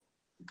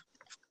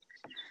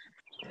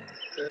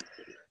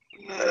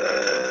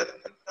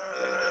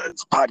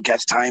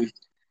podcast time.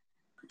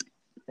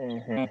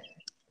 Mm-hmm.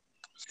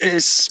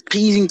 It's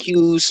P's and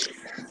Q's.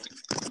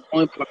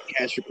 Only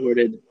podcast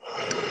recorded.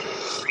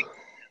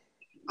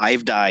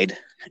 I've died,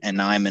 and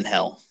now I'm in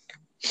hell.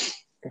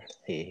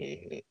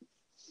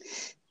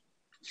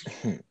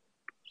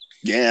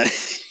 Yeah.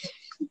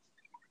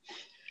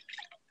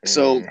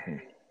 So, what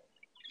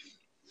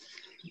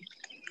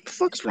the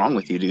fuck's wrong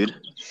with you, dude?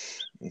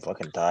 I'm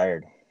fucking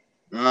tired.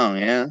 Oh,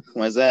 yeah?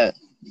 Why's that?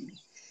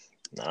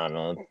 I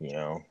don't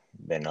know,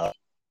 been up.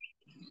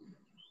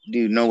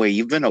 Dude, no way.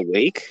 You've been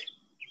awake?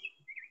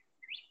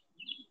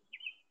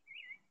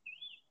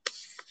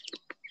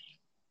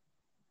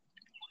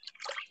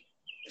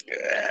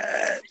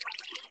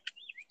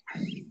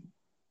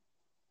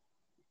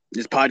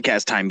 It's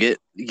podcast time. Get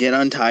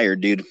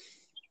untired, dude.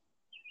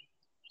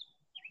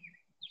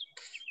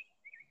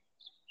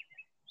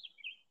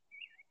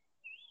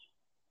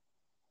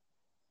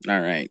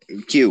 All right.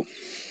 Q.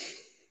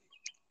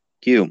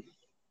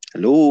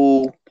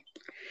 Hello.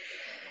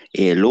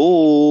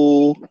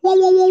 Hello.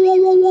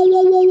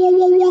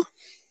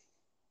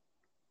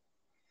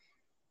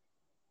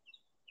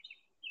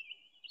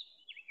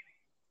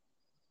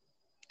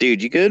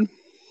 Dude, you good?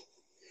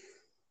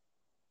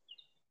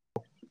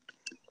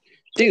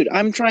 Dude,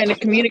 I'm trying to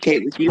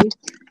communicate with you,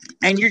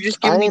 and you're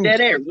just giving me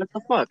dead air. What the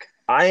fuck?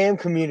 I am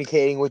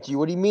communicating with you.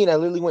 What do you mean? I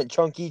literally went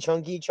chunky.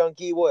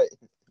 What?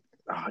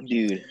 Oh,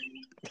 dude.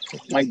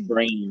 My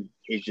brain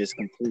is just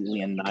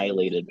completely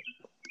annihilated.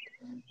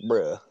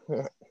 Bruh.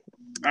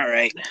 All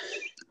right.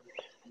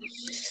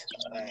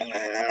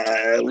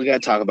 We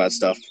got to talk about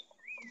stuff.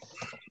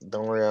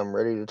 Don't worry, I'm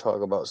ready to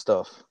talk about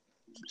stuff.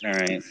 All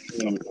right. What do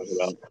you want to talk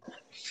about?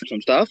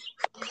 Some stuff?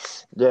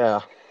 Yeah.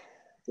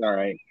 All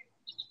right.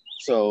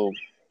 So,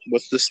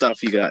 what's the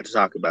stuff you got to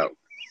talk about?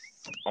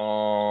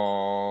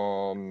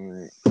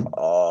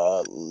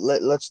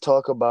 Let's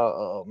talk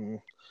about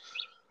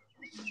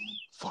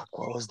what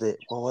was it?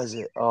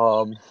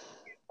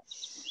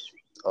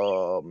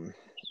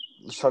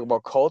 Let's talk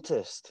about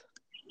Cultist.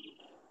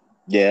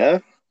 Yeah.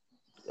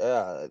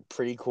 Yeah,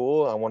 pretty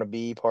cool. I want to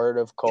be part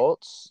of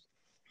cults,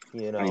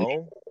 you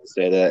know.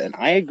 Say that, and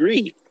I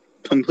agree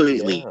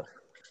completely. Yeah.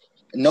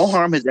 No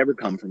harm has ever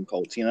come from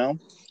cults, you know?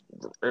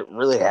 It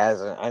really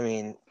hasn't. I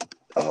mean,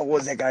 what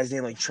was that guy's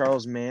name? Like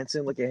Charles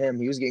Manson? Look at him.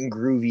 He was getting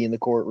groovy in the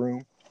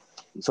courtroom.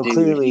 So Dude,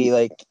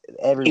 clearly,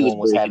 everyone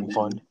was having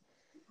fun. fun.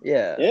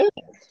 Yeah.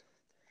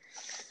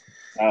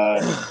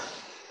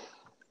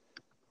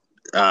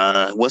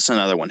 What's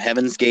another one?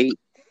 Heaven's Gate.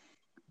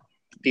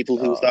 People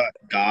who thought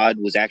God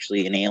was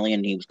actually an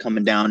alien. He was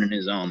coming down in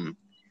his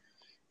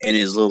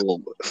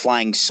little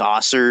flying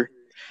saucer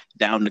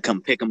down to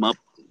come pick him up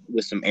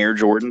with some Air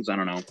Jordans. I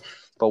don't know.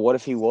 But what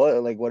if he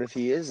was? What if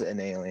he is an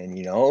alien,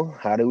 you know?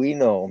 How do we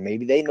know?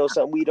 Maybe they know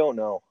something we don't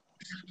know.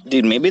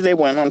 Dude, maybe they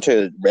went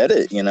onto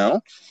Reddit, you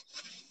know?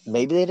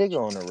 Maybe they did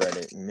go onto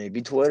Reddit.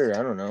 Maybe Twitter.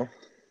 I don't know.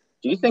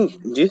 Do you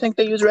think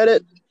they use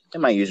Reddit? They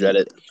might use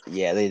Reddit.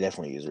 Yeah, they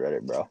definitely use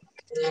Reddit, bro.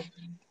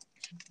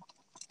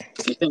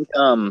 Do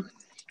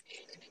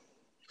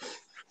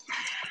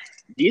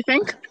you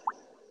think?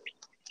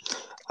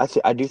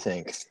 I do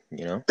think,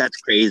 you know? That's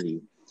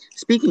crazy.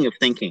 Speaking of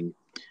thinking,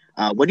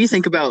 what do you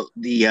think about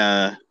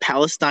the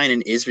Palestine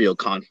and Israel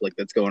conflict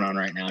that's going on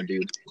right now,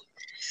 dude?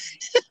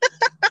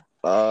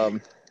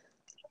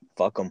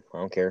 Fuck them. I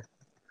don't care.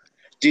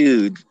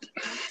 Dude.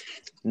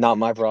 Not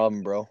my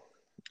problem, bro.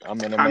 I'm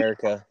in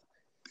America.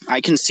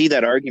 I can see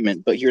that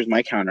argument, but here's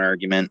my counter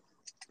argument.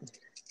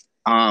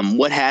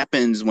 What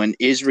happens when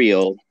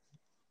Israel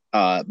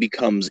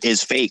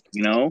is fake,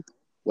 you know?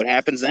 What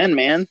happens then,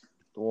 man?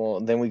 Well,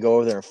 then we go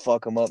over there and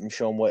fuck them up and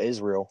show them what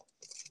Israel.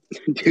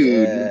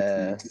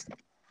 Dude.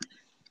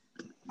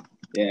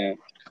 Yeah.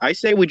 I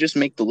say we just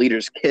make the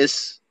leaders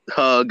kiss,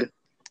 hug,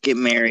 get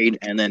married,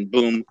 and then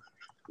boom,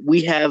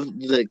 we have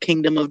the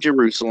kingdom of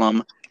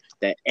Jerusalem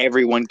that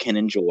everyone can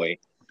enjoy.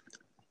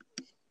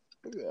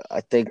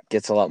 I think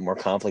it's a lot more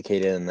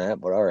complicated than that,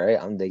 but all right,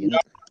 I'm digging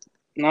it.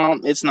 No,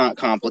 it's not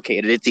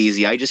complicated. It's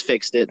easy. I just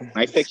fixed it.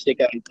 I fixed it,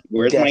 guys.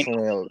 Where's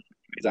definitely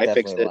I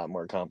fixed it. A lot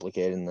more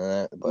complicated than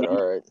that, but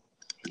all right.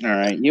 All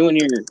right, you and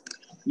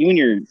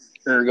your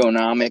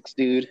ergonomics,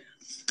 dude.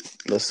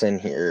 Listen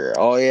here.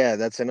 Oh yeah,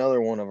 that's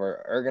another one of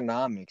our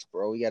ergonomics,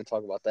 bro. We got to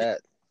talk about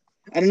that.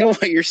 I don't know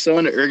why you're so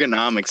into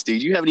ergonomics,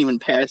 dude. You haven't even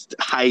passed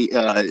high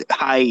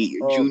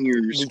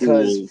junior school.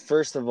 Because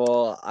first of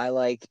all, I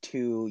like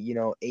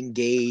to,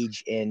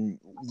 engage in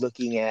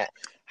looking at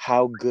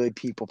how good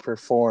people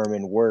perform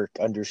and work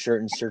under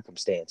certain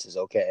circumstances,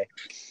 okay?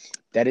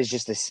 That is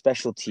just a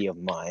specialty of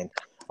mine.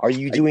 Are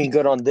you doing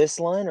good on this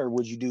line or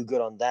would you do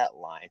good on that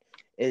line?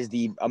 Is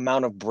the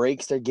amount of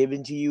breaks they're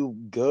giving to you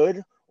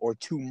good or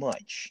too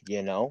much,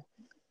 you know?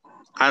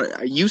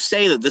 You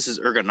say that this is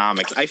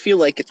ergonomics. I feel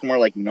like it's more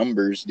like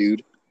numbers,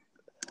 dude.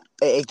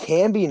 It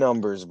can be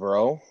numbers,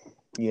 bro.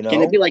 You know?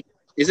 Can it be like,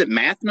 is it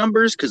math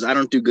numbers? Because I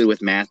don't do good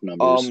with math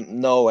numbers.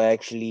 No,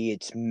 actually,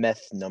 it's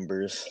meth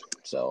numbers.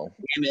 So.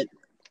 Damn it.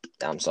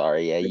 I'm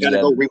sorry. Yeah, you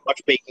gotta go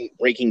rewatch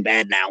Breaking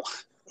Bad now.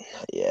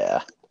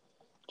 Yeah.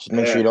 Just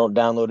make sure you don't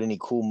download any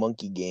cool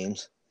monkey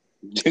games.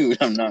 Dude,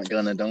 I'm not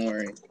gonna. Don't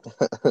worry.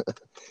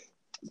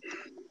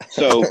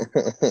 So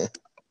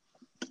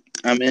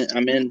I'm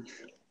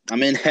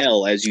in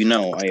hell, as you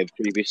know. I have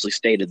previously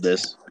stated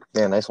this.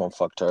 Yeah, nice one,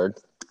 fucktard.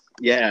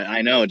 Yeah,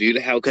 I know,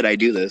 dude. How could I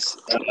do this?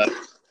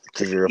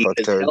 Because you're a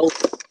Because fucktard. hell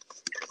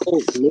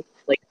looks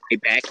like my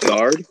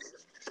backyard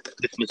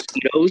with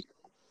mosquitoes,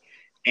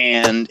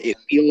 and it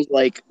feels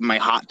like my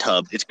hot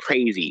tub. It's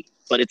crazy,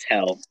 but it's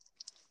hell.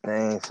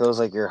 Dang, it feels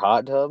like your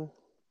hot tub.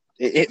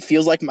 It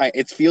feels like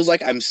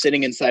I'm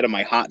sitting inside of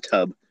my hot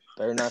tub.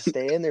 Better not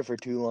stay in there for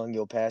too long.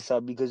 You'll pass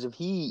out because of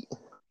heat.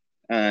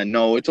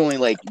 No, it's only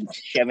like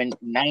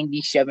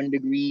 97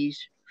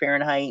 degrees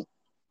Fahrenheit.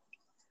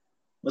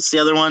 What's the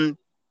other one?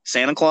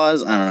 Santa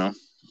Claus? I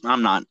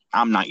don't know.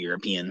 I'm not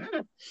European.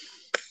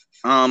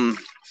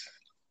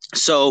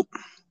 So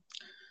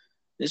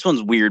this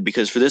one's weird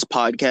because for this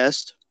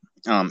podcast,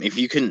 if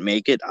you couldn't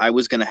make it, I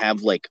was gonna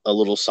have like a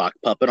little sock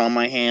puppet on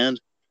my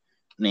hand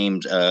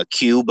named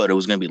Q, but it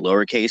was gonna be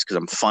lowercase because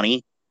I'm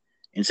funny.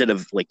 Instead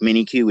of like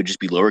mini Q, it would just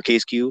be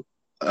lowercase Q.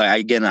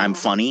 Again, I'm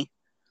funny.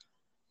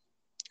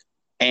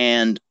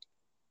 And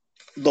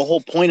the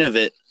whole point of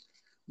it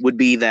would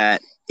be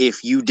that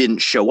if you didn't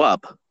show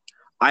up,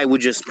 I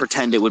would just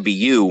pretend it would be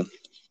you.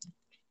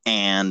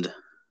 And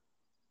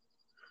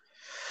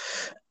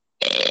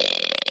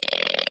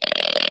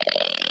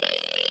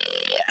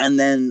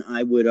then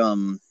I would,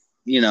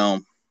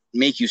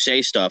 make you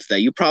say stuff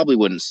that you probably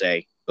wouldn't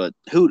say. But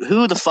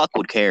who the fuck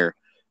would care?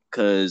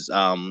 Because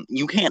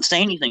you can't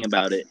say anything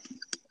about it.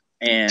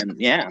 And,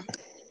 yeah.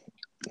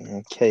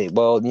 Okay,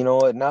 well, you know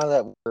what? Now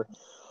that we're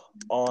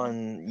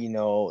on,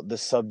 the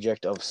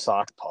subject of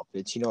sock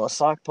puppets, a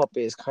sock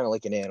puppet is kind of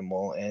like an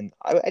animal, and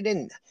I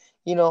didn't,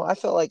 I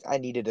felt like I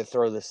needed to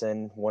throw this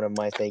in one of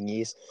my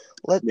thingies.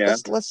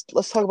 Let's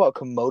talk about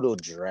Komodo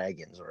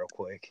dragons real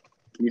quick.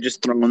 You're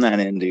just throwing that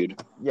in, dude.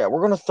 Yeah,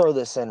 we're gonna throw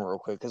this in real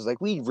quick because,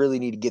 we really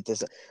need to get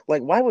this.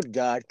 Like, why would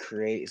God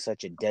create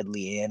such a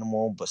deadly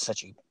animal but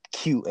such a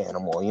cute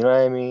animal? You know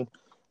what I mean?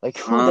 Like,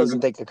 who doesn't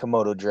think a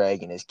Komodo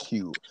dragon is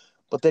cute?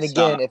 But then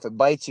again, if it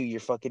bites you, you're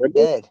fucking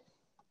dead.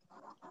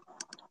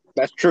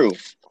 That's true.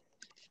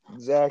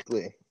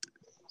 Exactly.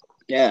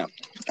 Yeah.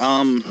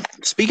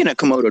 Speaking of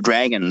Komodo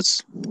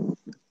dragons,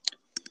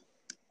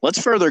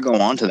 let's further go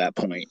on to that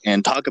point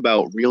and talk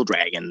about real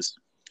dragons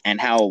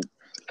and how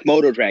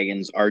Komodo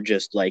dragons are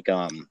just like,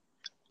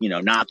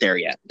 not there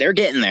yet. They're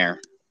getting there.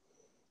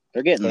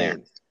 They're getting there.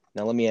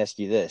 Now let me ask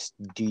you this: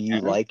 do you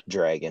like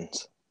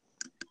dragons?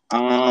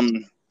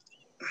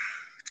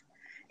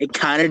 It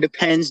kind of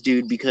depends,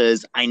 dude,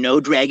 because I know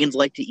dragons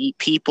like to eat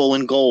people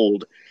and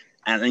gold.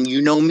 And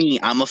you know me,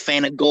 I'm a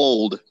fan of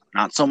gold,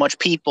 not so much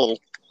people.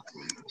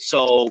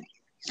 So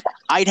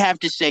I'd have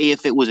to say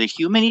if it was a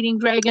human-eating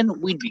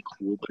dragon, we'd be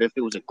cool. But if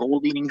it was a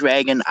gold-eating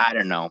dragon, I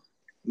don't know.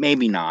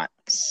 Maybe not.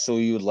 So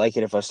you would like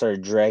it if I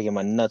started dragging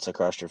my nuts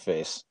across your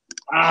face?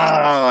 Oh,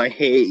 I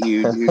hate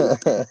you, dude. God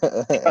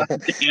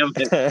damn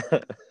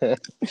it.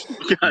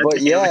 But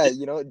yeah,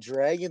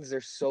 dragons are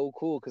so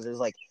cool because there's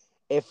like,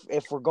 if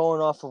we're going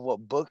off of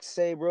what books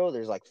say, bro,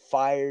 there's like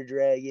fire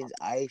dragons,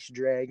 ice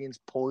dragons,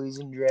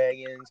 poison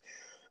dragons,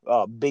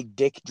 big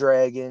dick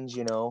dragons,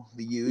 the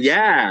huge.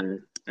 Yeah.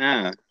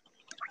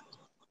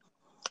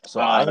 So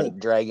I think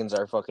dragons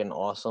are fucking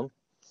awesome.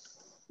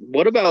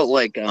 What about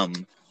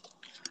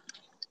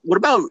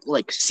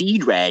sea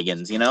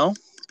dragons, Sea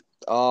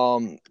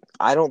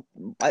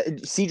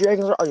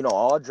dragons are,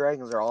 all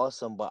dragons are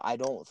awesome, but I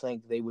don't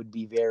think they would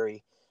be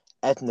very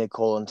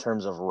ethnical in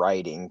terms of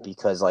riding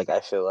because, I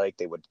feel like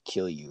they would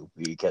kill you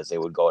because they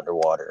would go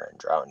underwater and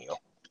drown you.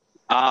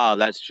 Ah,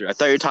 that's true. I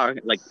thought you were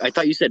talking, I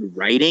thought you said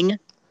writing.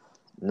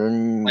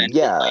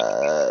 Yeah.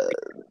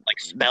 Like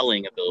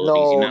spelling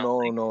abilities,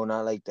 No,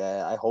 not like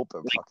that. I hope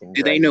it fucking.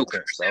 Do they know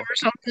cursive or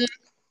something?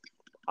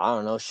 I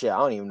don't know shit. I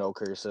don't even know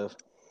cursive.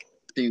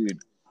 Dude,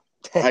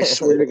 I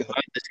swear to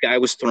God, this guy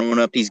was throwing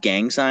up these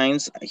gang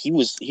signs. He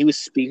was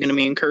speaking to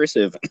me in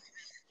cursive.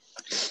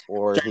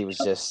 Or he was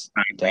just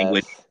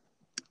language.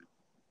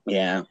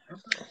 Yeah.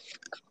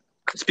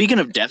 Speaking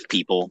of deaf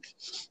people,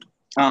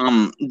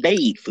 they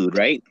eat food,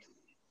 right?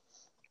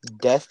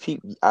 Deaf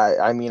people.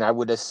 I mean, I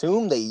would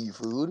assume they eat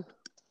food.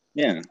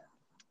 Yeah.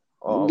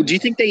 Do you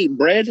think they eat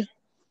bread?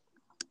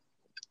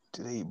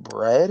 Do they eat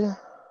bread?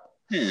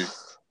 Yeah.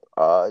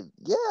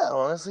 Yeah,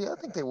 honestly, I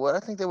think they would. I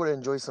think they would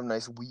enjoy some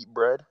nice wheat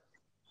bread.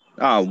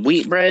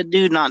 Wheat bread,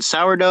 dude, not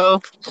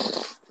sourdough.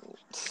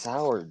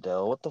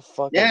 Sourdough? What the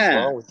fuck is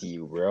wrong with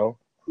you, bro?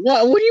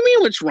 What do you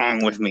mean what's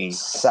wrong with me?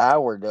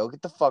 Sourdough,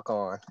 get the fuck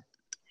on.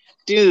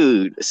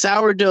 Dude,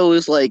 sourdough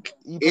is like,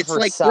 it's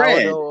like sourdough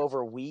bread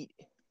over wheat?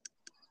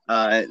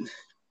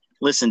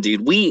 Listen,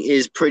 dude, wheat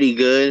is pretty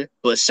good,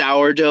 but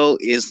sourdough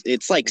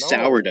it's like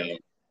sourdough.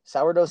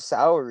 Sourdough's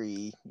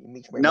soury. It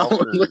makes my No,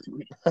 mouth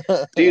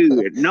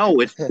dude, no,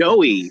 it's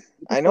doughy.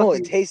 I know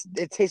it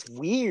tastes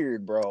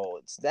weird, bro.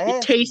 It's nasty.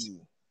 It tastes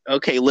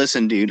okay.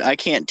 Listen, dude, I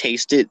can't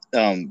taste it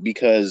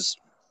because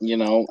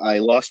I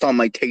lost all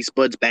my taste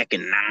buds back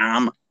in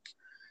Nam.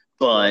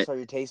 But you lost all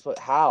your taste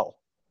buds? How?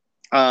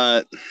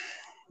 Uh,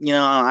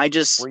 I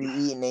just, Were you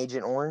eating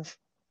Agent Orange?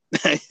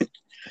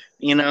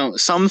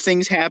 some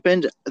things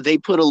happened. They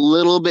put a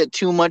little bit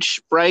too much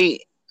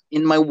Sprite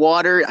in my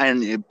water,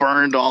 and it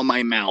burned all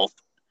my mouth.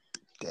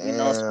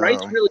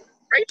 Sprite's Damn.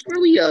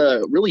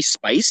 really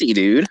spicy,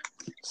 dude.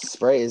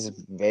 Sprite is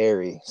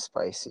very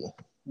spicy.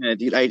 Yeah,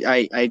 dude.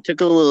 I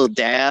took a little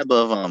dab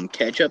of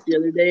ketchup the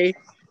other day.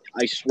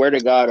 I swear to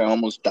God, I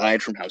almost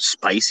died from how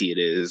spicy it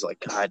is. Like,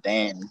 god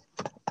damn.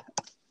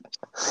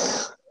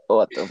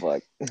 What the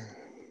fuck?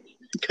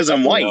 Because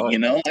I'm You white,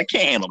 know, I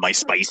can't handle my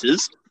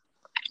spices.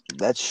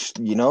 that's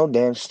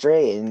damn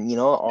straight. And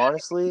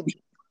honestly,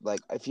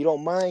 like if you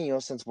don't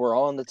mind, since we're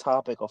on the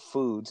topic of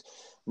foods,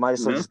 might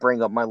as well Mhm. just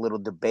bring up my little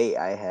debate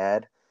I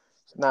had.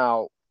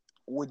 Now,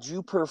 would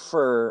you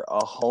prefer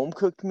a home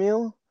cooked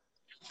meal,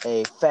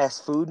 a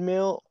fast food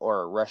meal,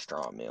 or a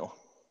restaurant meal?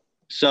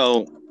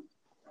 So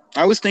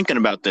I was thinking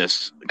about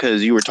this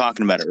because you were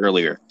talking about it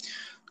earlier.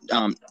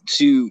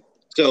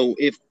 So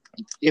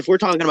if we're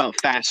talking about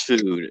fast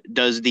food,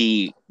 does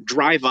the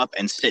drive up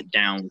and sit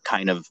down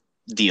kind of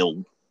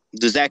deal,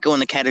 does that go in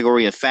the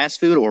category of fast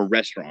food or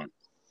restaurant?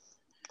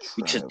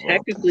 Because Drive up and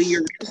technically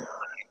you're, sit down.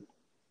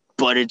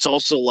 but it's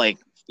also like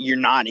you're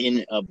not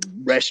in a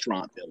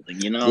restaurant building.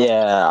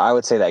 Yeah, I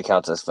would say that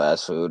counts as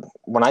fast food.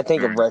 When I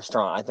think of Mm.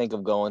 restaurant, I think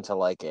of going to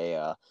like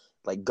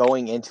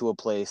going into a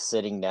place,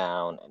 sitting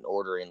down, and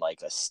ordering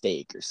like a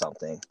steak or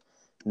something.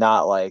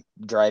 Not like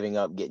driving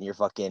up, getting your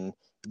fucking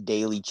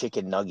daily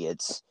chicken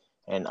nuggets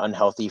and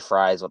unhealthy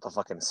fries with a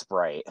fucking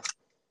Sprite.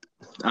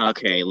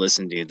 Okay,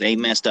 listen, dude, they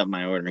messed up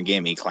my order and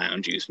gave me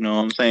clown juice. You know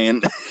what I'm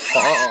saying?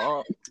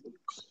 Uh-uh.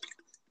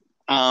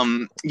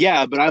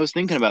 Yeah, but I was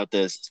thinking about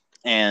this,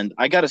 and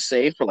I gotta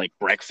say, for like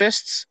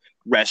breakfasts,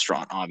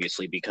 restaurant,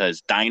 obviously,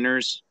 because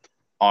diners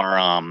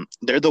are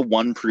they're the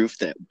one proof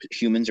that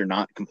humans are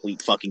not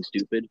complete fucking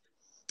stupid.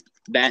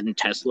 That and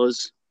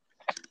Teslas,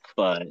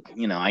 but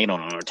I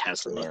don't know a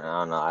Tesla. I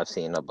don't know. I've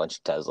seen a bunch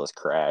of Teslas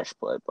crash,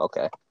 but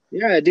okay.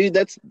 Yeah, dude,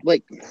 that's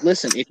like,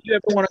 listen, if you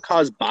ever want to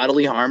cause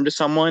bodily harm to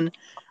someone,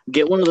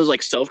 get one of those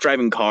like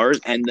self-driving cars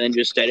and then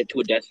just set it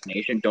to a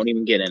destination. Don't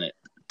even get in it.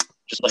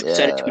 Just like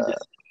set it to a Yeah.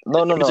 destination.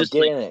 No. Just Get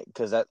like, in it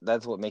because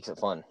that's what makes it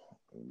fun.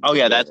 oh Just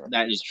yeah, get in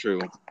that is true.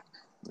 it.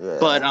 Yeah.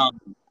 But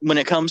when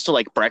it comes to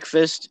like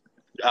breakfast,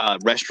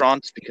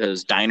 restaurants,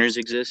 because diners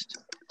exist.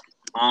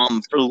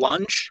 For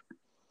lunch,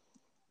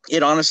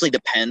 it honestly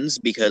depends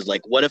because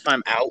like, what if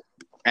I'm out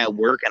at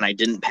work and I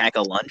didn't pack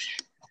a lunch?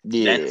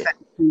 Then Yeah. fast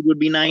food would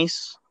be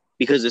nice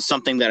because it's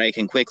something that I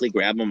can quickly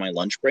grab on my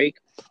lunch break.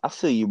 I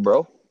feel you,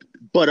 bro.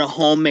 But a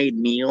homemade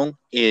meal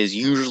is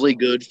usually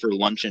good for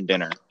lunch and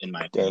dinner, in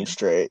my Damn opinion.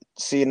 straight.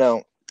 See,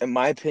 in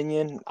my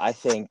opinion, I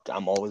think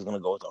I'm always gonna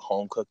go with a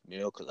home cooked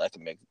meal because I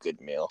can make a good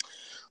meal.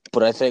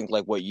 But I think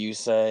like what you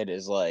said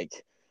is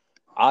like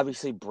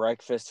obviously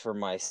breakfast for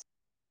my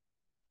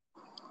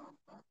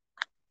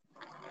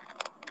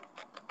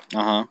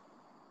Uh huh.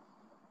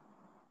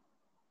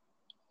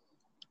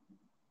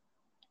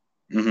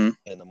 Mm-hmm.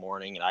 in the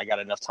morning, and I got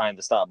enough time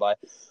to stop by.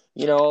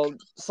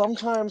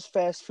 Sometimes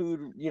fast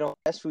food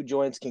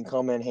joints can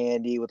come in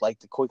handy with like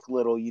the quick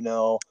little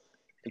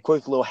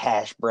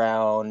hash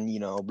brown,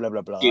 blah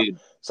blah blah, Dude.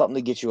 something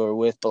to get you over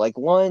with. But like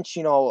lunch,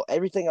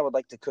 everything I would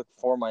like to cook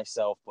for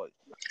myself. But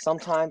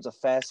sometimes a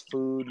fast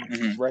food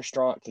Mm-hmm.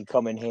 restaurant can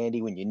come in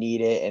handy when you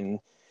need it. And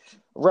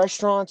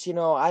restaurants,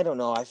 I don't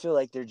know. I feel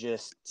like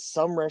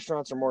some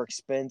restaurants are more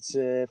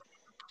expensive.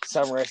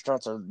 Some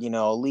restaurants are,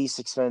 least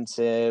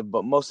expensive,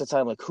 but most of the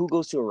time, like, who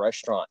goes to a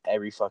restaurant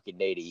every fucking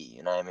day to eat?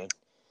 You know what I mean?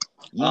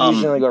 You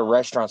usually only go to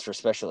restaurants for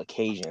special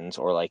occasions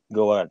or like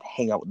go out and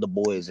hang out with the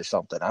boys or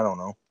something. I don't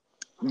know.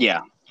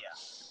 Yeah.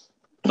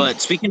 But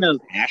speaking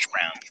of hash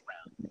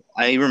browns,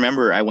 I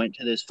remember I went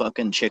to this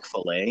fucking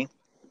Chick-fil-A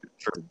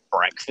for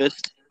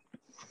breakfast,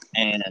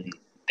 and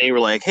they were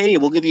like, "Hey,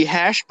 we'll give you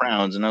hash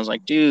browns," and I was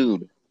like,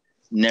 "Dude,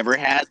 never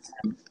had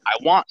them. I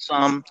want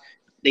some."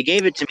 They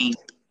gave it to me.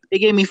 They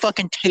gave me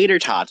fucking tater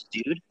tots,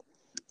 dude.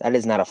 That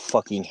is not a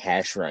fucking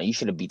hash brown. You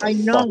should have beat the I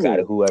fuck out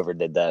know. of whoever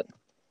did that.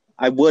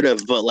 I would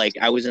have, but like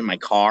I was in my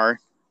car,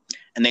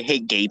 and they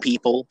hate gay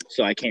people,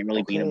 so I can't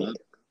really beat them Okay. up.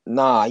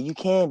 Nah, you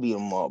can beat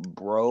them up,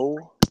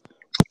 bro.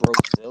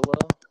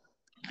 Brozilla.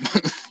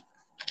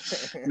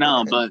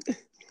 No,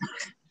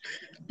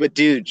 but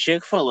dude,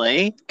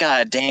 Chick-fil-A,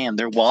 god damn,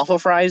 their waffle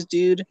fries,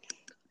 dude.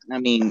 I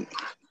mean,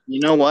 you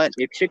know what?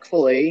 If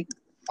Chick-fil-A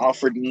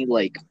offered me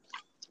like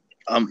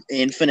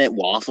infinite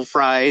waffle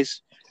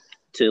fries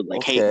to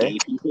like hate Okay. gay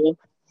people,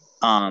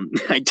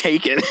 I'd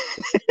take it.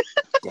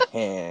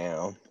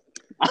 Damn.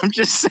 I'm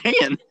just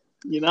saying,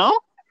 you know?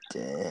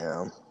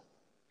 Damn.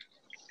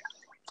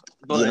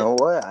 You But know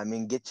what? I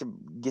mean, get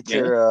yeah,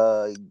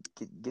 your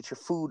get your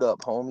food up,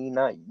 homie.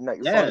 Not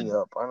your yeah. funny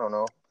up. I don't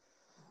know.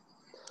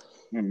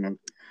 Mhm.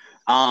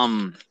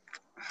 Um,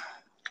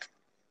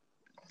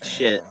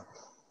 shit.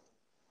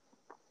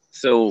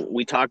 So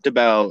we talked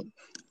about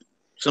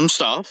some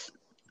stuff.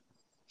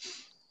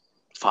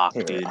 Fuck,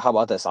 Here, dude. how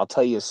about this? I'll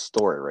tell you a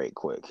story right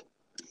quick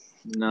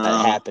that No.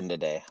 happened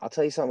today. I'll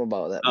tell you something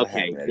about that. What Okay.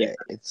 happened Yeah. today?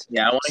 It's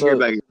Yeah. I want to hear so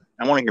about your.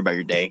 I want to hear about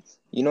your day.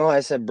 You know how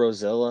I said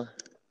Brozilla?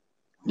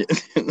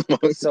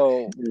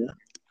 So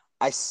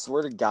I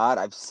swear to God,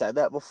 I've said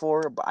that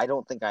before, but I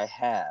don't think I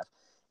have.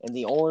 And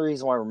the only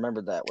reason why I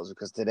remembered that was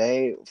because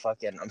today,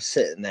 I'm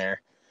sitting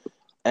there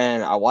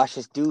and I watched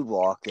this dude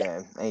walk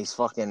in, and he's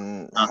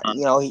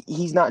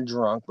he's not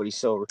drunk, but he's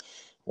sober.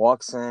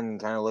 Walks in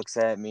and kind of looks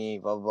at me,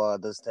 blah, blah,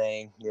 this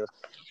thing.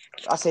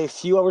 I say a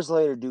few hours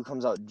later, dude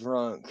comes out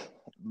drunk,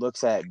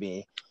 looks at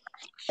me.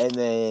 And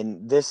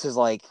then this is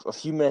like a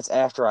few minutes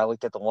after I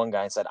looked at the one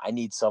guy and said,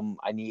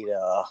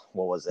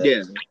 what was it?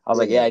 Yeah. I was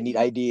like, yeah, I need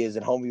ideas.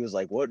 And homie was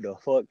like, what the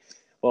fuck?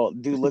 Well,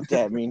 dude looked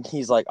at me and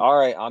he's like, all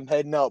right, I'm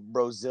heading up,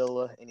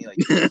 Brozilla. And he like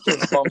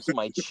fist bumps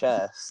my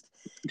chest.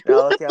 And I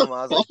looked at him,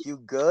 I was like, you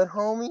good,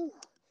 homie?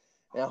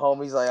 And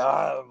homie's like,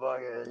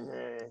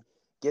 fucking.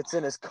 Gets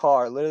in his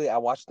car. Literally, I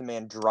watched the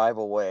man drive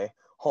away.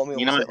 Homie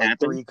You know almost what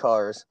hit like 3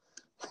 cars.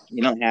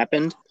 You know what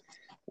happened?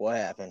 What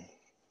happened?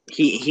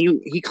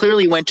 He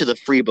clearly went to the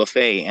free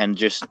buffet and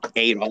just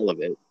ate all of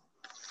it.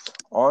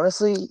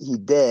 Honestly, he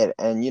did.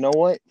 And you know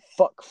what?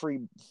 Fuck free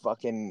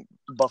fucking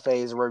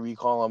buffets or whatever you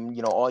call them.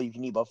 All you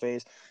can eat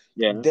buffets.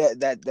 Yeah.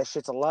 That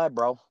shit's a lie,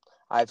 bro.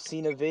 I've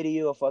seen a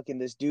video of fucking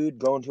this dude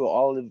going to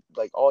all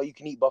you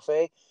can eat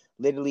buffet.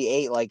 Literally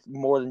ate like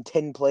more than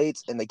 10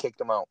 plates and they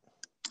kicked him out.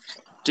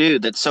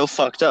 Dude, that's so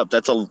fucked up.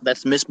 That's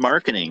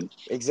mismarketing.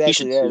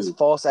 Exactly. That is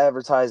false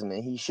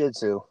advertisement. He should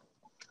sue.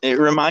 It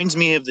reminds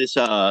me of this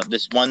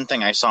one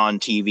thing I saw on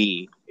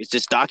TV. It's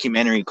this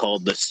documentary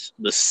called the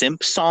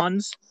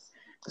Simpsons.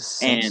 The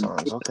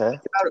Simpsons, okay.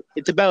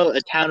 It's about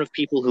a town of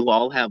people who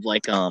all have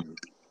like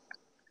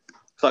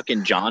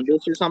fucking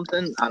jaundice or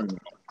something. I don't know.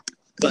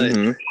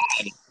 But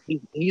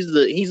he's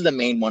the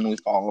main one we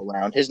follow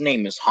around. His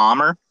name is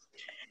Homer.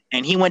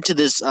 And he went to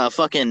this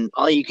fucking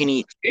all you can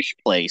eat fish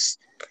place,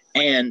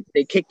 and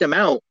they kicked him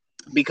out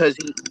because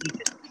he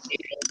just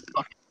ate all the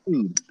fucking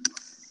food.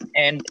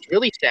 And what's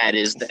really sad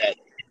is that his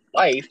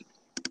wife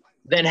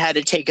then had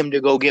to take him to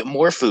go get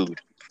more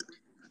food.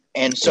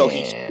 And so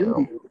he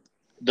sued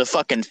the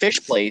fucking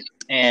fish place,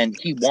 and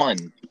he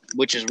won,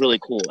 which is really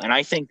cool. And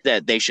I think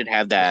that they should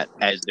have that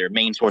as their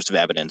main source of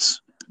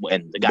evidence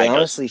when the guy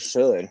honestly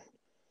should.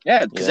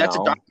 Yeah, because that's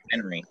a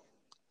documentary.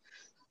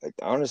 Like,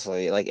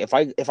 honestly, like if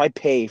I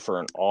pay for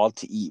an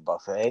all-to-eat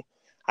buffet,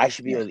 I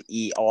should be able to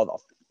eat all the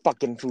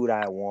fucking food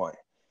I want.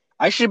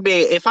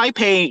 If I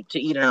pay to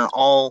eat an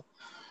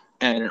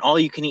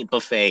all-you-can-eat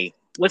buffet,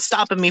 what's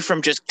stopping me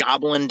from just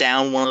gobbling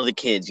down one of the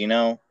kids?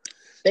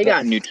 They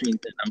got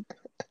nutrients in them.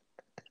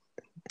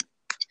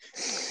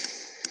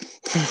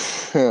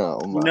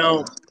 Oh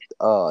my.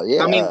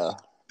 Yeah. I mean,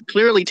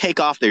 clearly take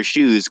off their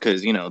shoes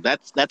because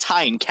that's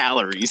high in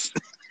calories.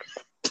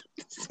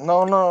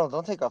 No,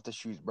 don't take off the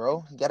shoes,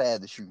 bro. You gotta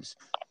add the shoes.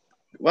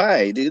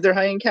 Why, dude? They're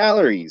high in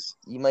calories.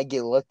 You might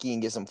get lucky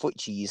and get some foot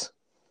cheese.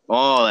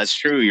 Oh, that's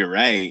true. You're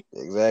right.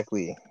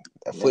 Exactly.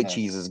 That foot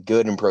cheese is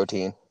good in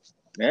protein.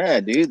 Yeah,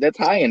 dude. That's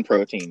high in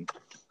protein.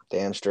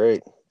 Damn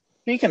straight.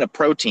 Speaking of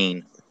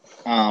protein,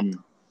 I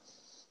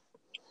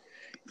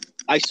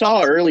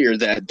saw earlier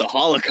that the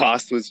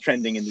Holocaust was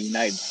trending in the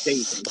United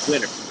States on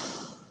Twitter.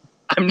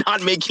 I'm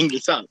not making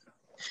this up.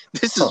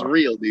 This is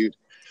real, dude.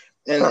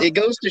 And it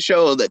goes to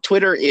show that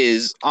Twitter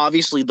is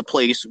obviously the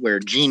place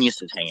where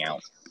geniuses hang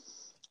out.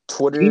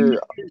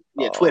 Twitter?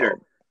 Yeah, Twitter.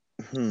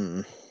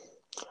 I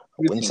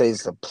wouldn't say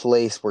it's the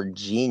place where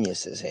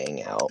geniuses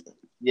hang out.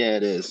 Yeah,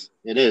 it is.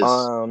 It is.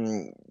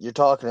 You're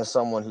talking to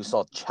someone who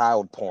saw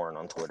child porn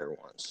on Twitter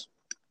once.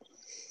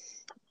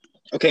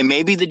 Okay,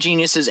 maybe the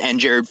geniuses and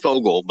Jared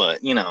Fogle,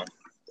 but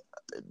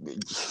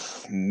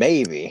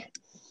Maybe.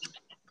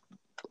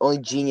 Only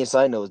genius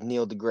I know is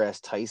Neil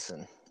deGrasse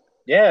Tyson.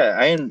 Yeah,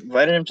 I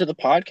invited him to the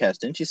podcast.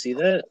 Didn't you see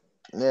that?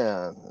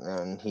 Yeah,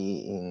 and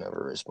he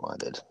never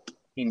responded.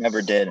 He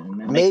never did.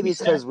 Maybe it's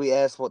because we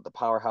asked what the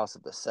powerhouse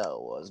of the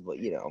cell was, but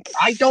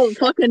I don't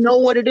fucking know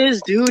what it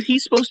is, dude.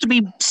 He's supposed to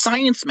be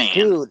science man.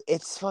 Dude,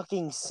 it's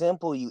fucking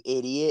simple, you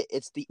idiot.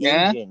 It's the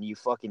engine, you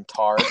fucking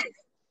tard.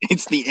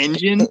 It's the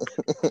engine?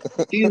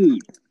 Dude.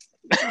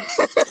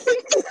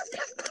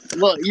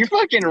 Look, you're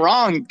fucking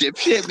wrong,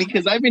 dipshit,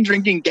 because I've been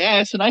drinking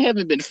gas and I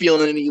haven't been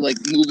feeling any,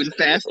 moving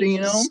faster,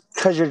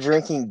 Because you're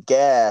drinking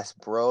gas,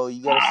 bro.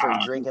 You gotta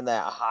start drinking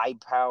that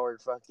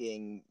high-powered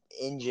fucking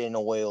engine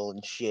oil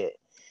and shit.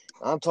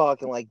 I'm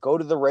talking, go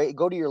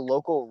to your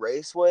local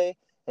raceway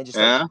and just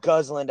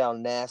guzzling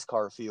down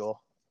NASCAR fuel.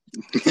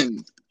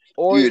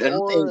 Or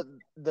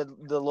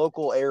the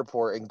local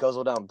airport and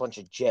guzzle down a bunch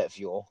of jet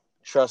fuel.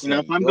 Trust me.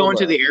 If I'm going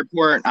to the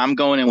airport, I'm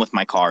going in with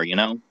my car,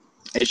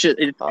 It's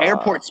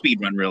airport speed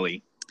run,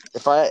 really.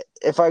 If I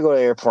go to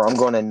the airport, I'm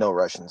going in no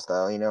Russian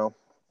style, I don't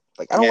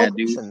like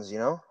Russians,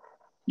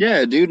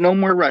 Yeah, dude, no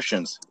more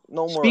Russians.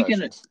 No more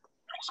Russians.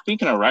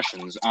 Speaking of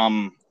Russians,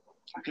 god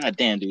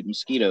damn, dude,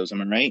 mosquitoes,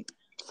 am I right?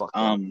 Fuck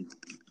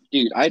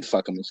dude, I'd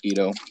fuck a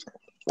mosquito.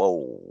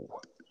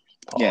 Whoa.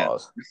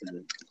 Pause.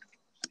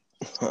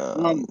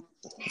 Yeah.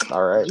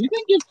 All right. Do you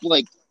think if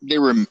they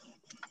were?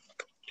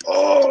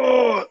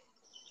 Oh,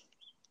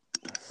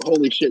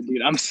 holy shit,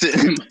 dude! I'm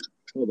sitting.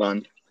 Hold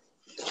on.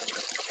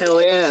 Hell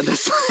yeah.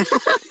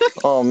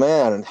 Oh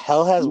man,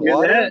 hell has You hear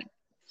water.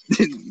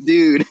 that?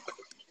 Dude,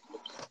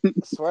 I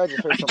swear I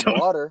just heard I some don't.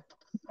 water.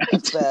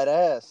 That's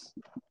badass.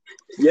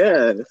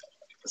 Yeah.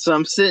 So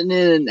I'm sitting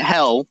in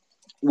hell,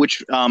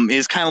 which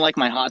is kind of like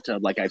my hot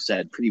tub, like I've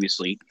said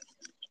previously,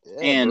 Yeah,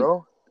 and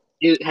bro.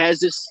 it has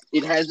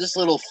this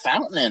little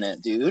fountain in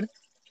it, dude,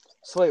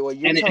 So wait, what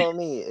you're and it telling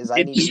me is I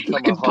it need to just become a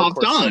fucking popped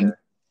hardcore on, sinner.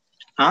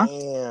 huh?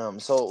 Damn.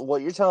 So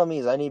what you're telling me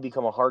is I need to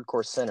become a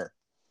hardcore sinner.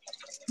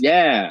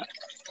 Yeah,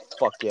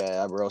 Fuck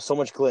yeah, bro. So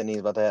much gluttony is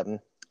about to happen.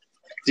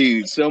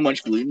 dude, so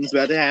much gluten's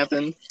about to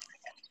happen.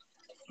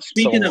 So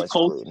Speaking of much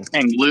coke gluten.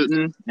 and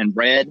gluten and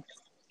bread,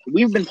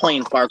 we've been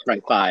playing Far Cry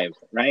 5,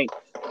 right?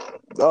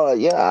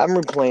 Yeah, I'm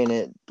replaying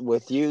it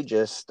with you.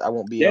 Just I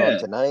won't be on Yeah.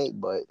 tonight,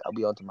 but I'll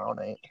be on tomorrow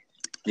night.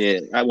 Yeah,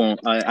 I won't.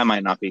 I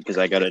might not be because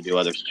I gotta do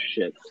other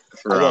shit. I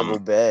For gotta go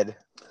to bed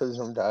because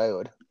I'm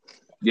tired.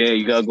 yeah,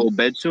 you gotta go to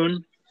bed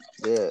soon.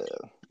 Yeah,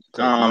 because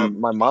Um,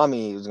 my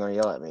mommy was gonna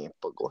yell at me.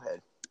 But go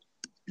ahead,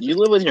 you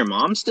live with your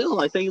mom still?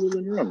 I think you live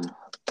on your own.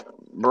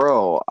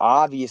 bro.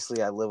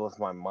 Obviously, I live with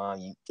my mom.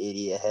 You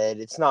idiot head.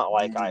 It's not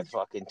like I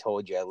fucking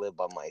told you I live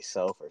by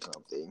myself or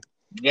something.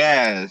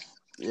 Yeah,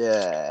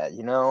 Yeah,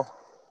 you know.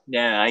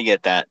 yeah, I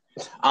get that.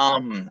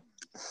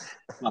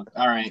 Fuck,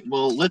 all right.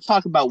 Well, let's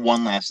talk about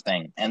one last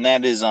thing, and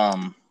that is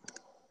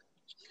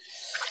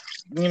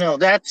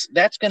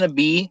that's gonna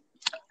be.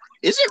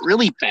 Is it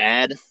really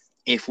bad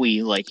if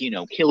we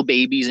kill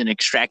babies and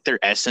extract their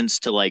essence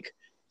to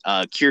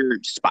cure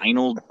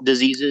spinal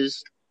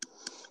diseases?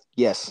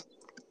 Yes.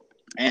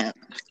 And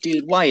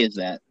dude, why is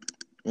that?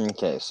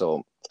 Okay,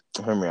 so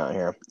hear me out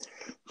here.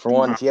 For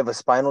one, if you have a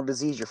spinal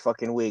disease, you're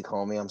fucking weak,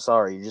 homie. I'm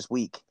sorry, you're just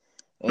weak.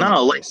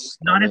 No, Anyways,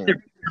 I not if they're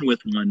mean, born with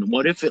one.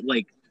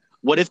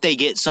 What if they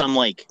get some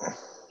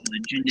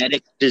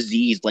genetic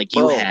disease like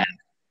you bro, have,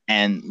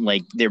 and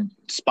their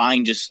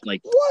spine just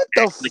what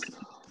the? acts like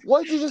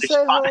What'd you just their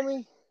say, spine,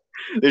 homie?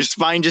 their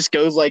spine just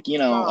goes a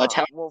Nah.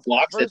 tower Well,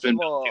 blocks that's been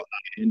built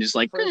and just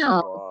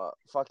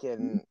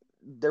fucking,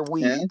 they're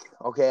yeah. weak.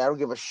 Okay, I don't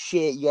give a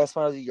shit. You guys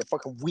find out you're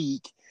fucking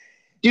weak.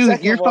 Dude,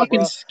 Second your of all, fucking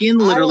bro,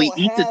 skin I literally don't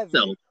eats have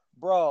itself. it,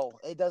 bro.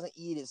 It doesn't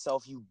eat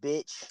itself, you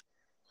bitch.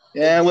 It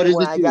Yeah, what did does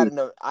when it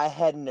do? I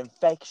had an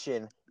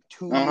infection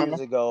 2 years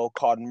Uh-huh. ago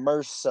called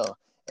MRSA,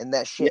 and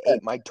that shit Yeah.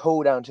 ate my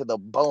toe down to the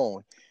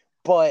bone.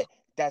 But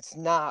that's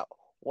not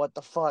what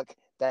the fuck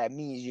that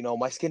means. You know,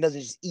 my skin doesn't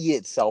just eat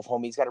itself,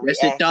 homie. It's got to Yes,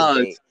 it does.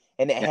 reactivate,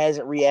 and it Yeah.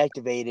 hasn't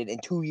reactivated in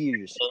 2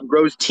 years. It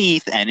grows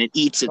teeth and it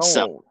eats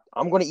itself. No,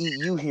 I'm gonna eat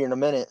you here in a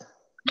minute.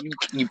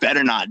 You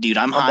better not, dude.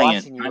 I'm I'm high in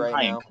watching you I'm right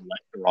high in now.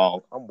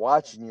 cholesterol. I'm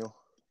watching you.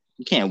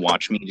 You can't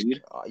watch me,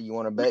 dude. You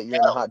want to bet you're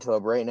in the hot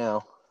tub right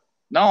now?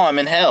 No, I'm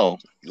in hell.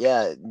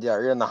 Yeah,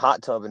 you're in the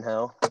hot tub in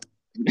hell.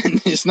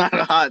 It's not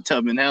a hot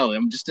tub in hell.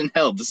 I'm just in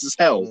hell. This is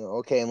hell. Yeah,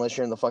 okay, unless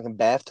you're in the fucking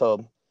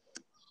bathtub.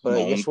 But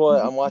No, guess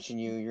what? I'm watching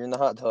you. You're in the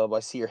hot tub.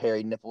 I see your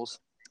hairy nipples.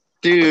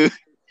 dude.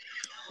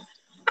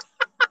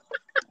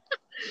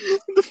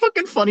 The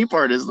fucking funny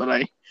part is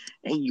that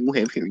hey, you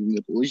have hairy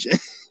nipples.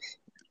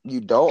 You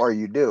don't or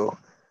you do?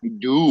 You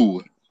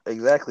do.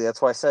 Exactly.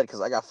 That's why I said,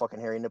 because I got fucking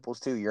hairy nipples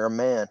too. You're a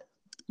man.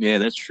 Yeah,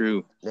 that's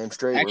true. Damn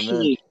straight, we're men.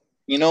 Actually,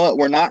 you know what?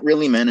 We're not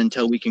really men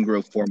until we can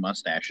grow 4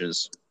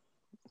 mustaches.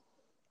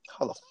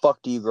 How the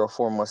fuck do you grow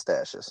 4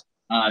 mustaches?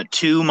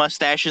 2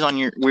 mustaches on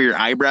where your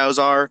eyebrows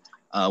are.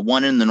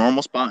 One in the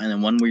normal spot, and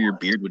then one where your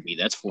beard would be.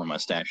 That's 4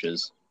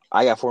 mustaches.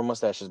 I got 4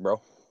 mustaches,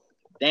 bro.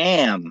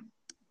 Damn.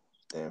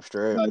 Damn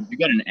straight. You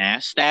got an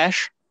ass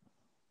stash?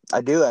 I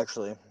do,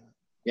 actually.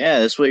 Yeah,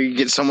 that's where you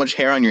get so much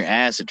hair on your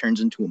ass, it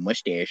turns into a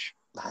mustache.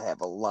 I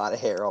have a lot of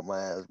hair on my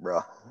ass,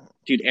 bro.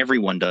 Dude,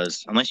 everyone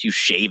does, unless you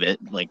shave it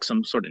like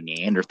some sort of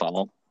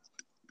Neanderthal.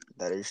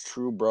 That is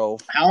true, bro.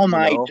 How am You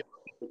I know?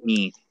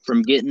 me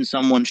from getting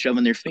someone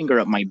shoving their finger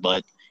up my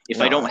butt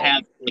if I don't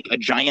have a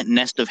giant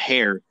nest of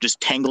hair just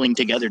tangling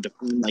together to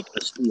form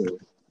a steal?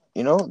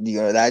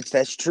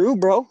 That's true,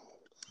 bro.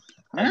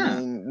 Yeah. I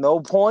mean, no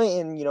point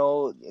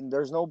in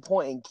there's no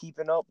point in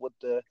keeping up with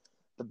the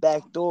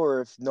back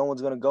door if no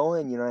one's gonna go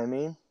in. You know what I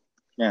mean?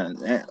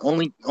 Yeah.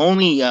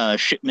 Only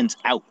shipments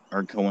out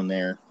are going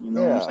there. You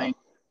know what I'm saying?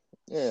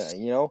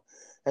 Yeah.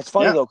 That's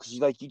funny though,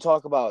 because you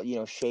talk about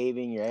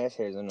shaving your ass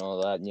hairs and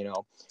all that.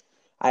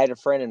 I had a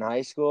friend in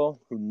high school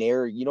who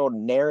Nair. You know what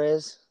Nair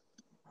is?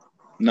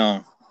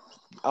 No.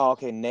 Oh,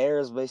 okay. Nair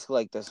is basically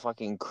like this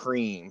fucking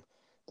cream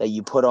that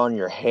you put on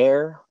your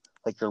hair,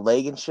 like your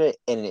leg and shit,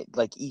 and it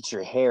eats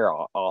your hair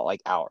all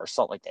out or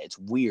something like that. It's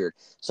weird.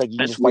 It's like you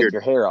can That's just wipe weird.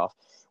 your hair off.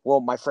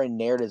 Well, my friend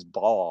Naired his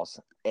balls,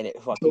 and it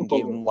fucking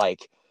gave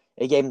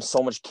him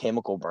so much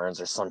chemical burns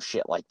or some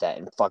shit like that,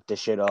 and fucked his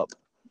shit up.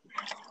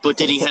 But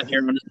did he have hair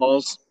on his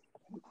balls?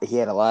 He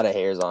had a lot of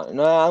hairs on.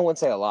 No, I wouldn't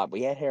say a lot, but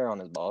he had hair on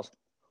his balls.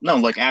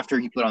 No, after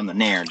he put on the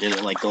Nair, did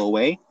it go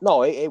away?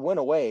 No, it went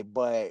away,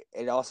 but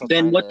it also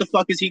Then what the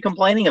fuck is he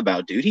complaining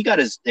about, dude? He got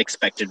his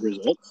expected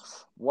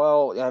results.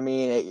 Well, I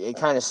mean, it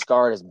kind of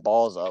scarred his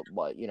balls up,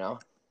 but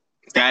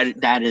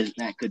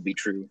That could be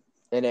true.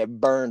 And it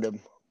burned him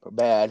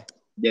bad.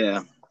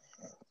 Yeah.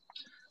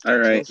 All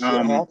right. So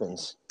shit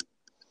happens.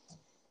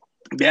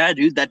 Yeah,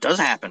 dude, that does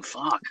happen.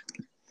 Fuck.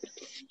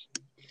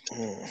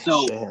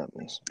 So, Shit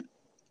happens.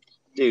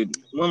 dude,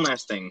 one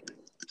last thing.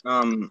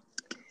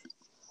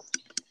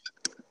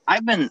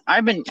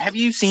 Have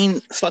you seen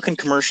fucking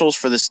commercials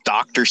for this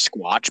Dr.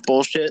 Squatch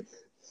bullshit?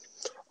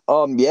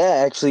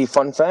 Yeah, actually,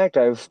 fun fact,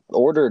 I've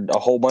ordered a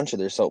whole bunch of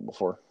their soap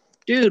before.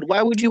 Dude,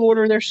 why would you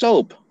order their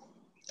soap?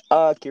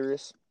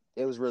 Curious.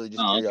 It was really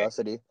just Oh, okay.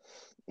 curiosity.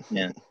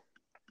 Yeah.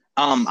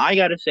 I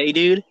gotta say,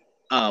 dude,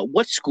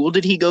 what school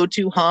did he go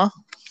to, huh?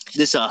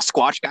 This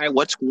Squatch guy,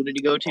 what school did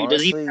he go to?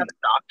 Does he even Honestly, have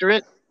a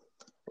doctorate?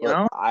 You look,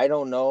 know? I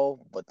don't know,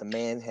 but the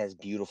man has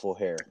beautiful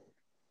hair.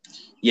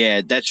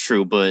 Yeah, that's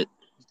true, but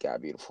He's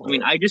got beautiful I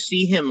mean, hair. I just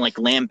see him like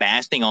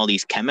lambasting all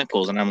these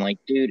chemicals, and I'm like,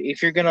 dude,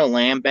 if you're gonna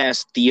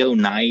lambast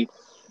Theonite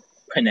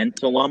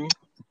Peninsula,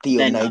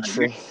 then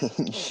Theonitrate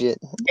and shit.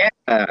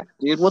 yeah,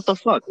 dude, what the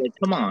fuck? Like,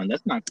 come on,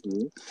 that's not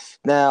cool.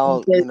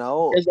 Now, He says,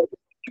 like,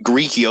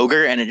 Greek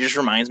yogurt, and it just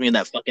reminds me of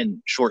that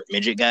fucking short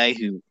midget guy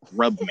who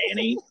rubbed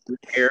mayonnaise in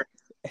his hair.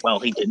 Well,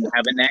 he didn't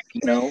have a neck,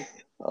 you know.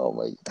 oh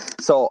my.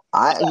 So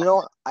I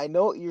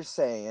know what you're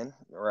saying,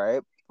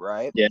 right?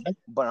 Right. Yeah.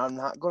 But I'm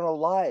not gonna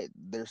lie.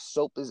 Their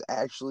soap is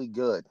actually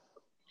good.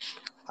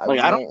 I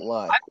Like, won't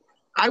lie.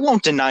 I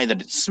won't deny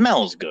that it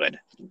smells good.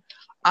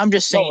 I'm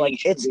just No, saying,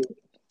 like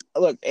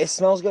look, it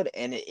smells good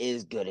and it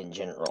is good in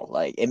general.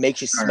 Like it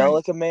makes you all smell right.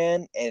 like a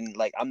man, and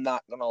like I'm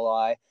not gonna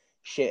lie,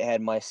 shit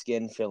had my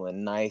skin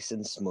feeling nice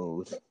and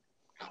smooth.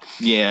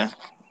 Yeah.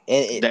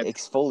 And it That.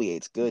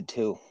 exfoliates good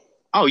too.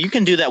 Oh, you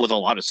can do that with a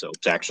lot of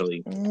soaps,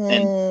 actually,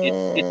 and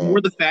it's more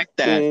the fact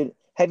that Dude,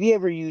 have you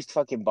ever used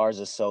fucking bars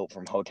of soap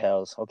from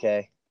hotels?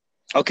 Okay.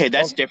 okay,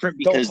 that's different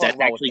Don't because talk that's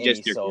about with actually any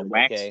just their soap,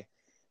 earwax. okay?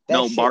 That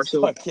No, shit's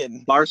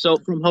fucking. bar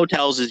soap from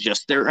hotels is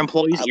just their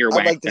employees' I'd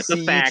earwax. like to That's a see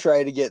you fact.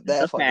 try to get That's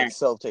a that fucking fact.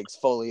 soap to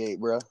exfoliate,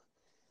 bro.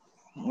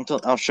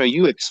 I'll show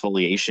you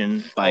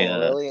exfoliation by Oh,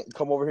 really?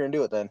 Come over here and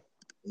do it then.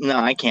 No,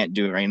 I can't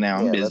do it right now.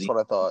 I'm Yeah, that's busy. what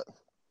I thought.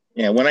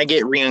 Yeah, when I get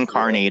Yeah.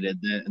 reincarnated,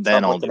 then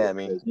Stop I'll looking do at it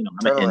me. because I'm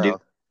Turn a Hindu.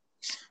 around.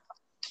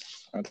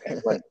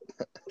 Okay, but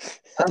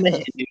I'm a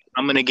Hindu.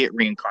 I'm gonna get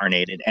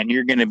reincarnated, and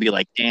you're gonna be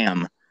like,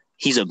 "Damn,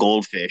 he's a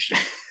goldfish."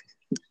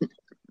 I'm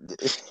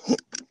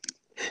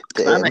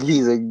Damn,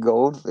 he's a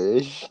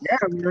goldfish. yeah,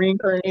 I'm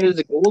reincarnated as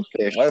a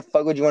goldfish. Why the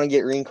fuck would you want to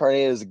get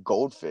reincarnated as a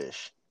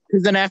goldfish?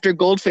 Because then after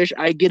goldfish,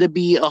 I get to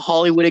be a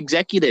Hollywood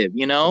executive.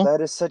 You But know?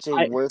 that is such a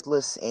I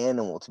worthless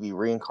animal to be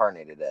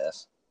reincarnated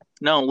as.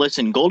 no,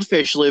 listen,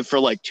 goldfish live for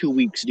like 2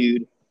 weeks,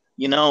 dude.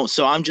 You know,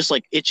 so I'm just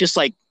like, it's just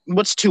like,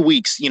 what's 2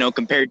 weeks? You know,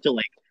 compared to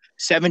like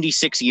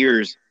 76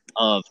 years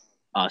of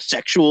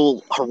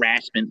sexual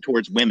harassment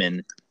towards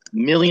women,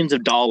 millions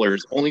of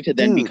dollars, only to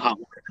then be Dude, caught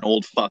with an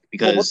old fuck but what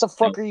because the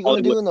fuck are you gonna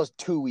Hollywood. do in those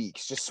 2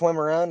 weeks? Just swim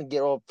around and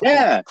get all fucking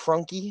Yeah,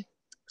 crunky?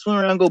 swim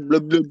around, go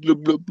blub blub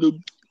blub blub blub.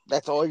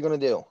 That's all you're gonna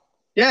do.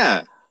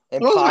 Yeah,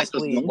 And what was I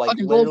supposed to possibly, do? I'm a like,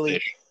 fucking literally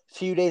goldfish. a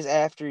few days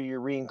after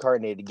you're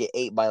reincarnated, get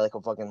ate by, like,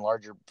 a fucking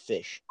larger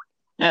fish.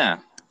 Yeah.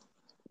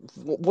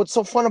 What's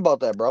so fun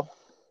about that, bro?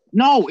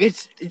 No,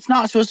 it's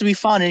not supposed to be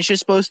fun. It's just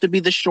supposed to be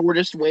the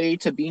shortest way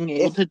to being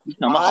able If to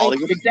become a I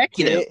Hollywood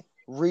executive. get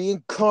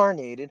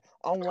reincarnated,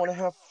 I want to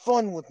have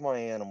fun with my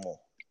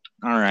animal.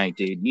 All right,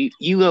 dude.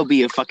 You go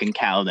be a fucking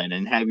cow then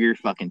and have your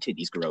fucking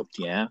titties groped,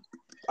 yeah?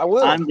 I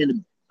will.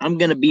 I'm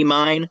gonna be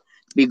mine,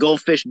 be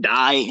goldfish,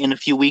 die in a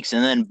few weeks,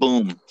 and then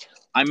boom.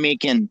 I'm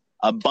making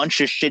a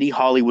bunch of shitty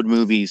Hollywood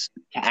movies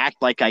to act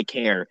like I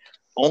care,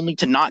 only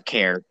to not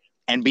care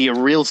and be a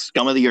real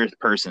scum of the earth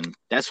person.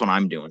 That's what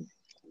I'm doing.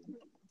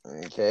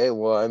 Okay,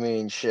 well, I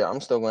mean, shit, I'm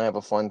still gonna have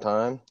a fun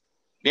time.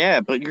 Yeah,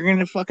 but you're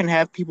gonna fucking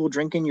have people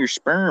drinking your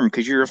sperm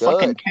because you're a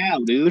fucking Good. cow,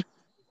 dude.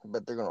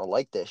 But they're gonna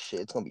like that shit.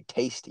 It's gonna be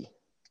tasty.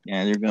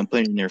 Yeah, they're gonna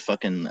put it in their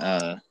fucking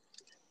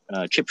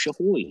chip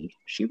shahoy.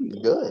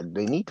 Good.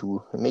 They need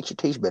to. It makes it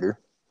taste better.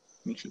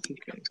 Makes it taste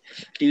good.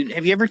 Dude,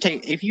 if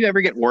you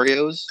ever get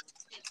Oreos,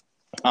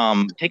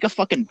 take a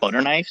fucking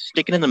butter knife,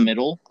 stick it in the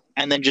middle,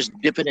 and then just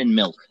dip it in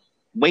milk.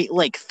 Wait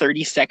like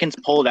 30 seconds,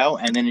 pull it out,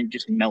 and then it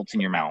just melts in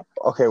your mouth.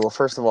 Okay, well,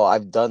 first of all,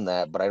 I've done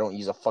that, but I don't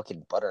use a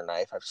fucking butter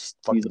knife. I've just Use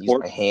a fucking used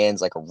fork. my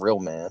hands like a real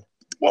man.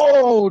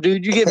 Whoa,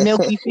 dude, you get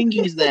milky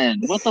fingies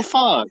then. What the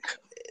fuck?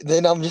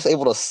 Then I'm just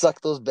able to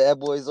suck those bad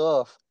boys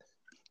off.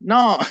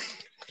 No.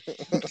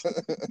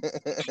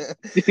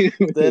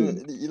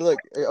 Then you look,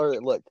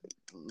 or look,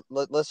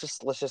 let's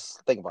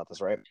just think about this,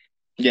 right?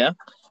 Yeah.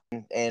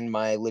 In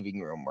my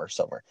living room or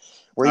somewhere,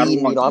 we're I don't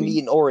eating. want I'm to.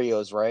 eating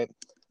Oreos, right?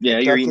 Yeah, I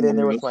you're duck it eating in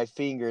there Oreos. with my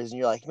fingers, and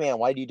you're like, man,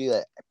 why do you do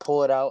that? I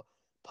pull it out,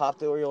 pop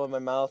the Oreo in my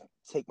mouth,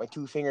 take my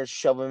 2 fingers,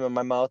 shove them in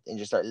my mouth, and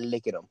just start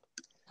licking them.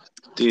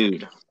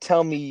 Dude.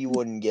 Tell me you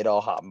wouldn't get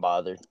all hot and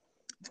bothered.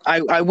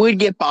 I would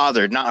get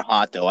bothered, not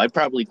hot though. I'd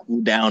probably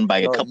cool down by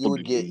a No, couple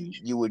degrees.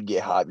 you would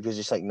get hot because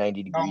it's like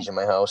 90 degrees in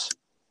my house.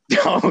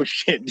 Oh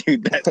shit,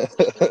 dude.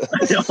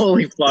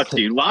 Holy fuck,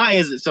 dude. Why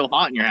is it so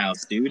hot in your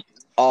house, dude?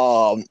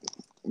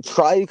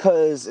 Probably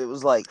because it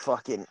was like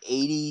fucking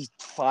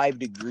 85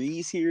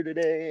 degrees here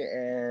today,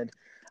 and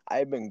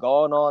I've been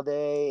gone all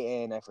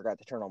day, and I forgot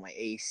to turn on my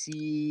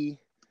AC.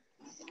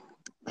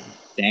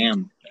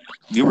 Damn.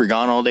 You were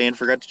gone all day and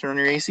forgot to turn on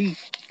your AC.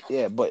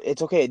 Yeah, but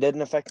it's okay. It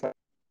doesn't affect my.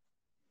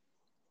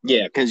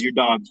 Yeah, because your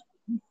dogs.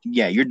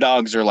 Yeah, your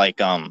dogs are like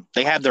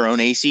they have their own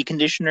AC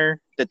conditioner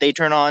that they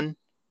turn on.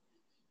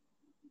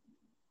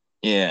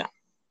 Yeah.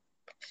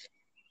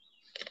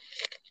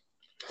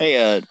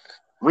 Hey,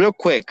 real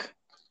quick,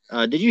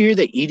 did you hear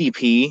that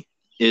EDP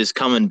is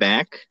coming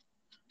back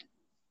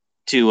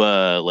to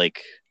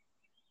like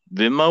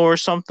Vimeo or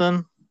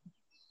something?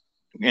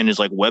 And his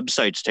like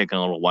website's taking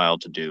a little while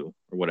to do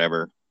or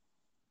whatever.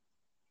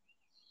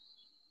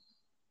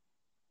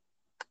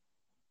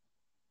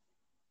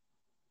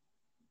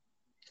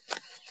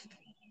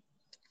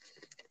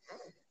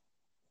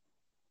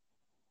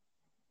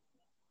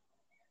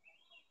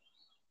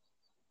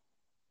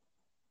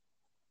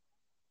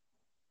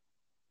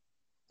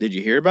 Did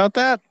you hear about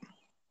that?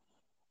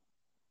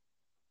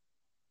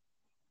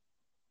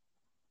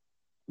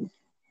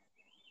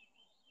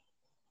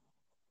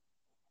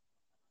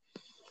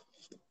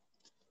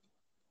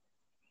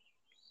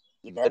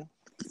 You dead?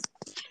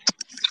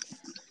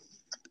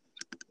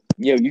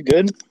 Yo, you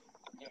good?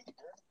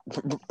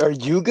 Are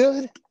you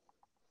good?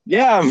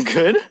 Yeah, I'm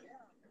good.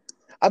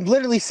 I'm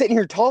literally sitting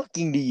here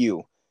talking to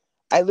you.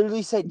 I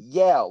literally said,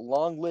 yeah,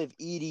 long live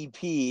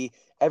EDP.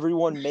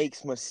 Everyone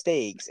makes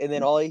mistakes. And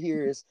then all I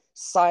hear is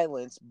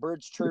silence,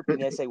 birds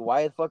chirping. I say,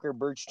 why the fuck are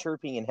birds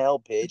chirping in hell,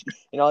 Pidge?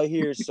 And all I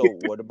hear is, so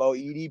what about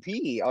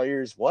EDP? All I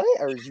hear is, what?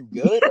 Are you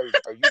good?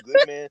 Are you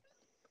good, man?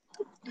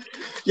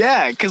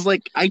 Yeah, because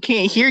like I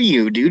can't hear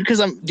you, dude. Because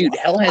dude.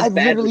 Hell has I've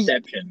bad literally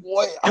reception.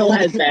 what? Hell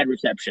has bad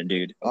reception,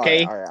 dude.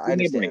 Okay, All right. I give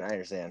me a break.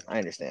 understand. I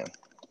understand.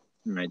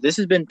 All right, this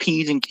has been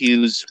P's and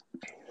Q's.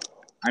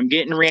 I'm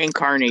getting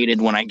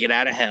reincarnated when I get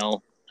out of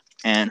hell,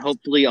 and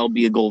hopefully I'll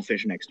be a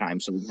goldfish next time,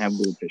 so we can have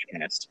goldfish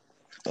cast.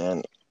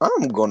 And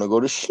I'm gonna go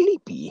to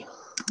sleepy.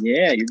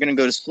 Yeah, you're gonna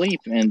go to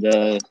sleep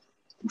and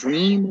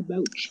dream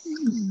about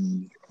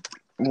cheese.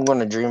 I'm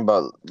gonna dream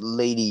about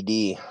Lady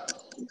D.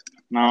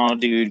 No,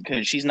 dude,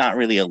 because she's not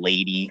really a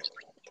lady.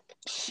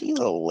 She's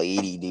a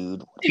lady,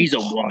 dude. She's a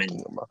woman.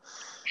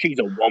 She's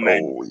a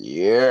woman. Oh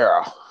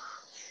yeah.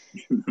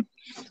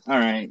 All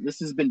right, this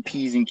has been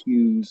P's and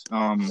Q's.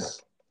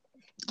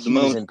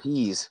 Q's and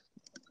P's.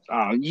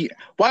 Yeah.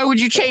 Why would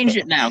you change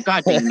it now?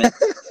 God damn it.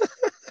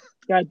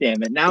 God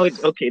damn it. Now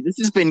it's okay. This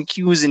has been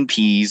Q's and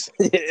P's.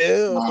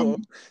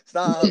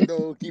 Stop,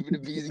 no, keeping the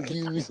P's and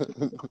Q's.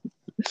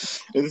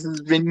 This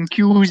has been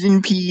Q's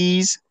and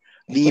P's.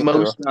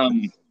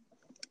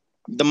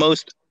 The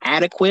most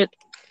adequate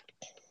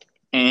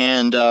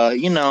and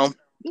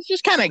it's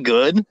just kind of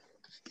good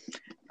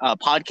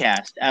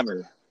podcast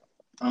ever.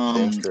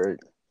 Damn straight.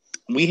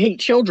 We hate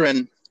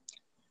children.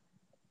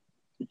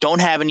 Don't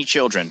have any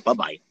children.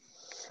 Bye-bye.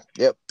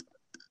 Yep.